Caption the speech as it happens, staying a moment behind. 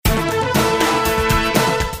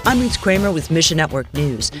I'm Ruth Kramer with Mission Network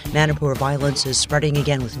News. Manipur violence is spreading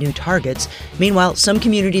again with new targets. Meanwhile, some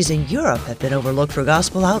communities in Europe have been overlooked for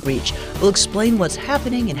gospel outreach. We'll explain what's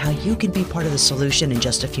happening and how you can be part of the solution in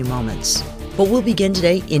just a few moments. But we'll begin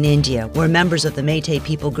today in India, where members of the Meitei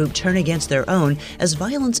people group turn against their own as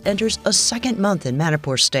violence enters a second month in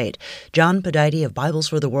Manipur state. John Padaiti of Bibles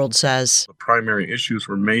for the World says, the primary issues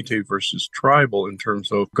were Meitei versus tribal in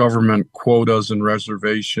terms of government quotas and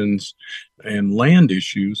reservations and land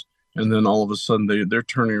issues. And then all of a sudden they're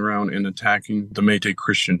turning around and attacking the Meitei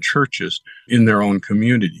Christian churches in their own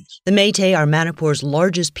communities. The Meitei are Manipur's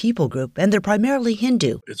largest people group, and they're primarily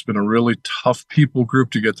Hindu. It's been a really tough people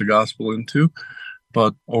group to get the gospel into.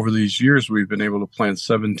 But over these years, we've been able to plant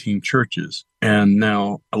 17 churches. And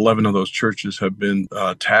now 11 of those churches have been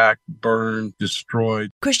attacked, burned,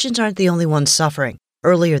 destroyed. Christians aren't the only ones suffering.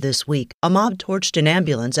 Earlier this week, a mob torched an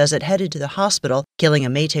ambulance as it headed to the hospital, killing a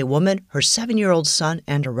Meitei woman, her 7-year-old son,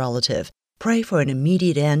 and a relative. Pray for an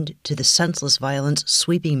immediate end to the senseless violence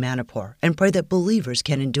sweeping Manipur, and pray that believers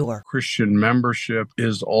can endure. Christian membership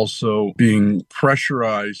is also being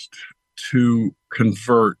pressurized to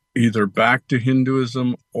convert either back to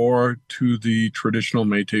Hinduism or to the traditional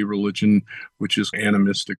Meitei religion, which is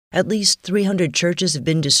animistic. At least 300 churches have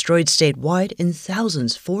been destroyed statewide and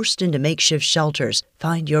thousands forced into makeshift shelters.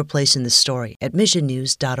 Find your place in the story at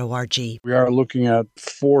missionnews.org. We are looking at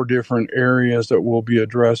 4 different areas that we'll be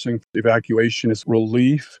addressing. Evacuation is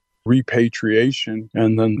relief, repatriation,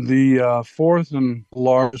 and then the fourth and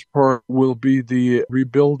largest part will be the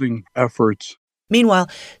rebuilding efforts. Meanwhile,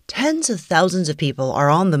 tens of thousands of people are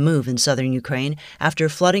on the move in southern Ukraine after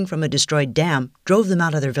flooding from a destroyed dam drove them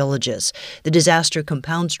out of their villages. The disaster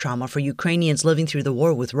compounds trauma for Ukrainians living through the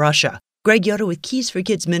war with Russia. Greg Yoder with Keys for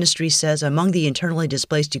Kids Ministry says among the internally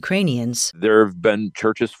displaced Ukrainians, there have been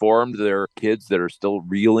churches formed. There are kids that are still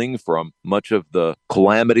reeling from much of the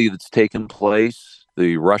calamity that's taken place.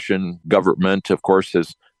 The Russian government, of course,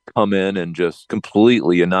 has come in and just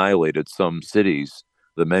completely annihilated some cities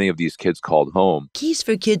that many of these kids called home. Keys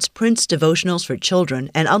for Kids prints devotionals for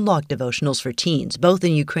children and unlocked devotionals for teens, both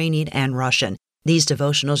in Ukrainian and Russian. These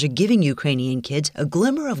devotionals are giving Ukrainian kids a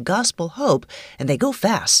glimmer of gospel hope, and they go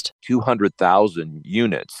fast. 200,000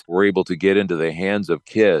 units were able to get into the hands of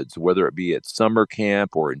kids, whether it be at summer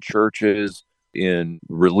camp or in churches, in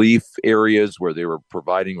relief areas where they were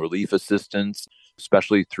providing relief assistance,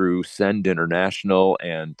 especially through Send International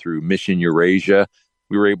and through Mission Eurasia.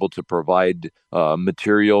 We were able to provide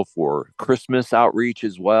material for Christmas outreach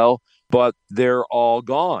as well, but they're all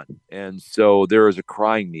gone. And so there is a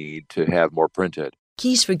crying need to have more printed.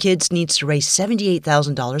 Keys for Kids needs to raise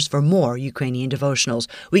 $78,000 for more Ukrainian devotionals.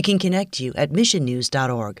 We can connect you at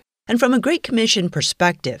missionnews.org. And from a Great Commission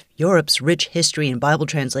perspective, Europe's rich history in Bible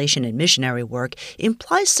translation and missionary work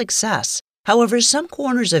implies success. However, some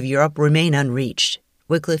corners of Europe remain unreached.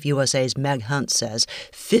 Wycliffe USA's Meg Hunt says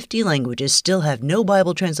 50 languages still have no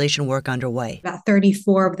Bible translation work underway. About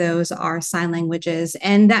 34 of those are sign languages.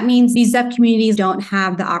 And that means these deaf communities don't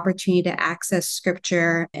have the opportunity to access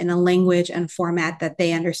scripture in a language and format that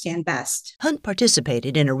they understand best. Hunt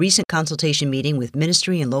participated in a recent consultation meeting with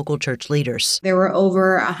ministry and local church leaders. There were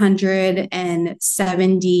over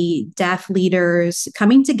 170 deaf leaders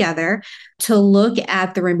coming together to look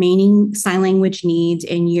at the remaining sign language needs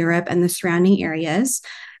in Europe and the surrounding areas,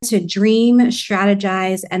 to dream,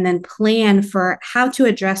 strategize, and then plan for how to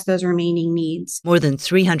address those remaining needs. More than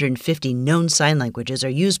 350 known sign languages are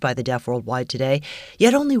used by the deaf worldwide today,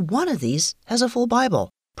 yet only one of these has a full Bible.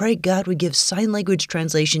 Pray God would give sign language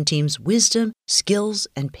translation teams wisdom, skills,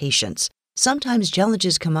 and patience. Sometimes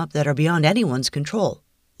challenges come up that are beyond anyone's control,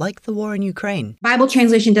 like the war in Ukraine. Bible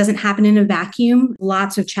translation doesn't happen in a vacuum.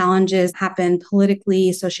 Lots of challenges happen politically,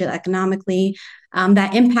 socioeconomically,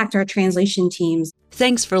 that impact our translation teams.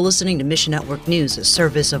 Thanks for listening to Mission Network News, a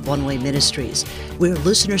service of One Way Ministries. We're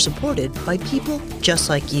listener-supported by people just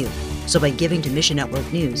like you. So by giving to Mission Network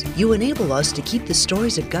News, you enable us to keep the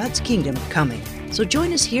stories of God's kingdom coming. So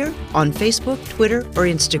join us here on Facebook, Twitter, or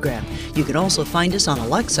Instagram. You can also find us on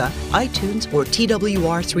Alexa, iTunes, or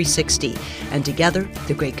TWR360. And together,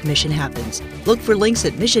 the Great Commission happens. Look for links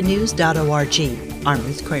at missionnews.org. I'm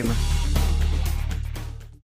Ruth Kramer.